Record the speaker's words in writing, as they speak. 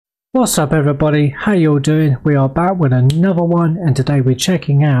What's up everybody, how you all doing? We are back with another one and today we're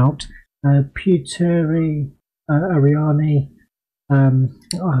checking out Putri, Ariani.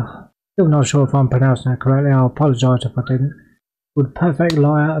 Still not sure if I'm pronouncing that correctly, I'll apologise if I didn't. With Perfect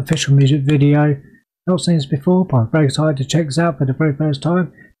Liar official music video. Not seen this before, but I'm very excited to check this out for the very first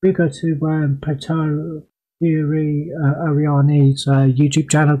time. We go to Putri Ariani's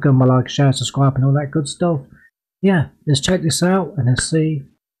YouTube channel, give them a like, share, subscribe and all that good stuff. Yeah, let's check this out and let's see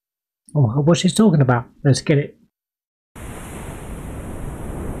what she's talking about. Let's get it.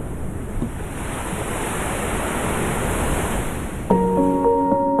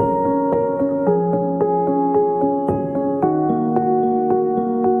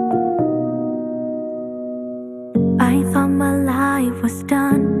 I thought my life was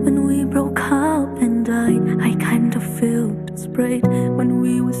done when we broke up, and I kind of felt sprayed when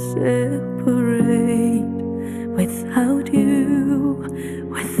we were separate. Without you,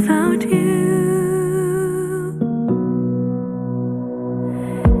 without you.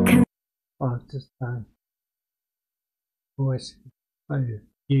 Oh, just voice so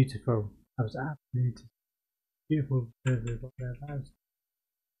beautiful. That was absolutely beautiful.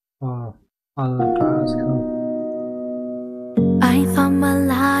 Oh, I love that. That's cool. I thought my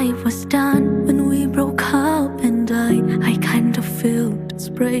life was done when we broke up, and I kind of felt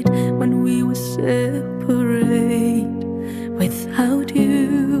sprayed when we were separate. Without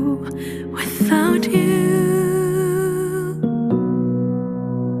you, without you.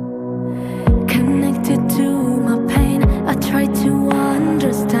 Connected to my pain, I try to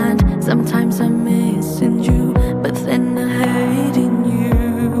understand. Sometimes I'm missing you, but then I hating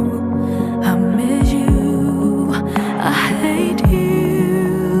you. I miss you, I hate you.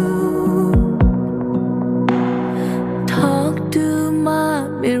 Talk to my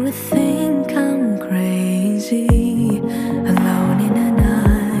mirror, think I'm crazy. Alone in the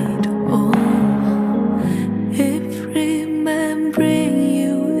night, oh. If remembering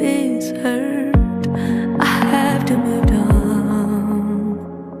you is hurt, I have to move on.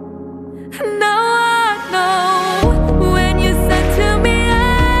 Now I know when you said to me I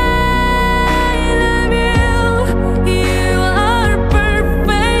love you, you are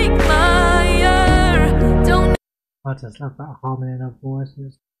perfect liar. Don't I just love that harmony in her voice.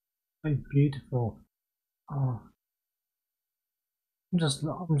 It's so beautiful. Oh,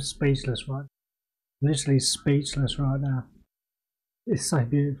 I'm speechless right now. Literally speechless right now. It's so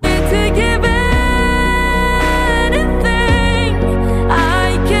beautiful. need to give anything.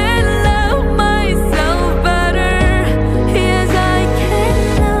 I can love myself better. Yes, I can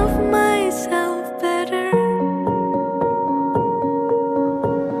love myself better.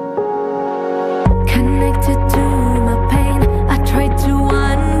 Connected to my pain, I try to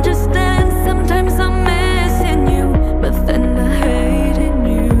understand. Sometimes I'm missing you, but then I hating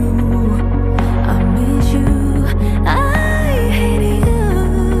you. I miss you, I hate you.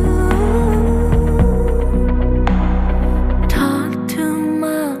 Talk to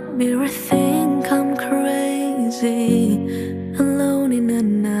my mirror, think I'm crazy. Alone in the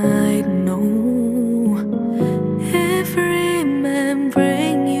night, no. If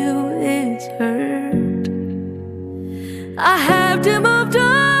remembering you is hurt, I have to move on.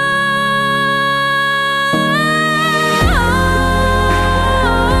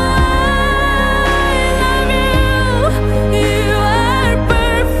 You are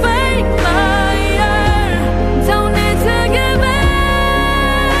perfect liar. Don't need to give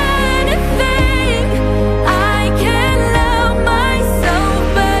anything. I can love myself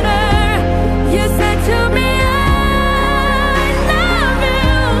better. You said to me I love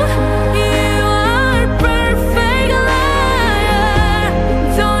you. You are perfect liar.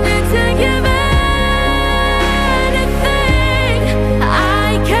 Don't need to give anything. I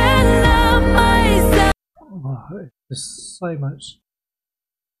can love myself. Oh, there's so much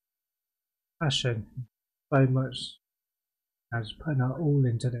passion, so much. I was putting her all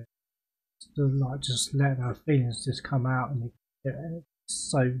into this. Still like just letting her feelings just come out, and it's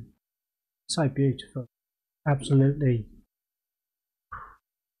so beautiful. Absolutely.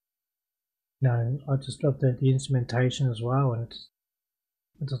 No, I just love the instrumentation as well, and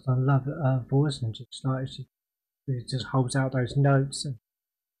I love her voice, and just like she just holds out those notes, and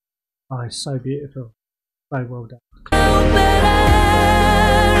oh, it's so beautiful, so well done.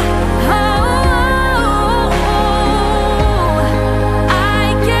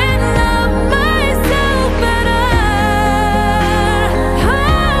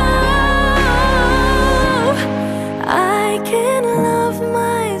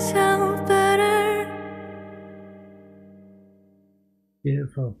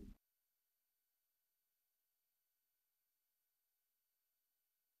 Beautiful.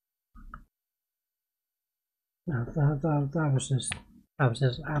 that was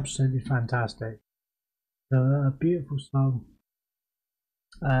just absolutely fantastic. So, a beautiful song.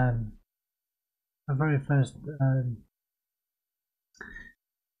 The very first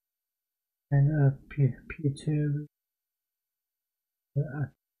and P2.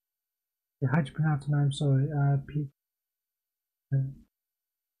 How do you pronounce the name? Sorry, P.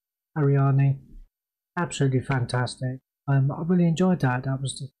 Ariani. Absolutely fantastic. I really enjoyed that. That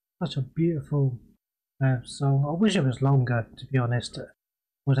was just such a beautiful song. I wish it was longer, to be honest.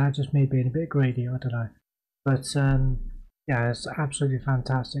 Was that just me being a bit greedy? I don't know. But yeah, it's absolutely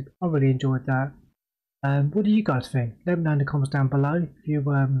fantastic. I really enjoyed that. What do you guys think? Let me know in the comments down below. If you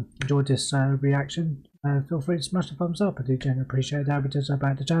enjoyed this reaction, feel free to smash the thumbs up. I do genuinely appreciate that. But just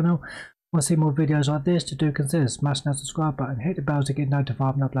about the channel. Want to see more videos like this? To do consider smashing that subscribe button, hit the bell to get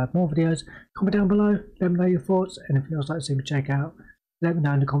notified when I upload more videos. Comment down below, let me know your thoughts, and if you else like to see me check out, let me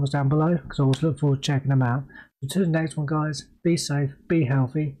know in the comments down below, because I always look forward to checking them out. So to the next one, guys, be safe, be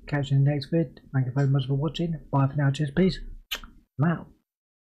healthy, catch you in the next vid. Thank you very much for watching. Bye for now, cheers, peace. I'm out.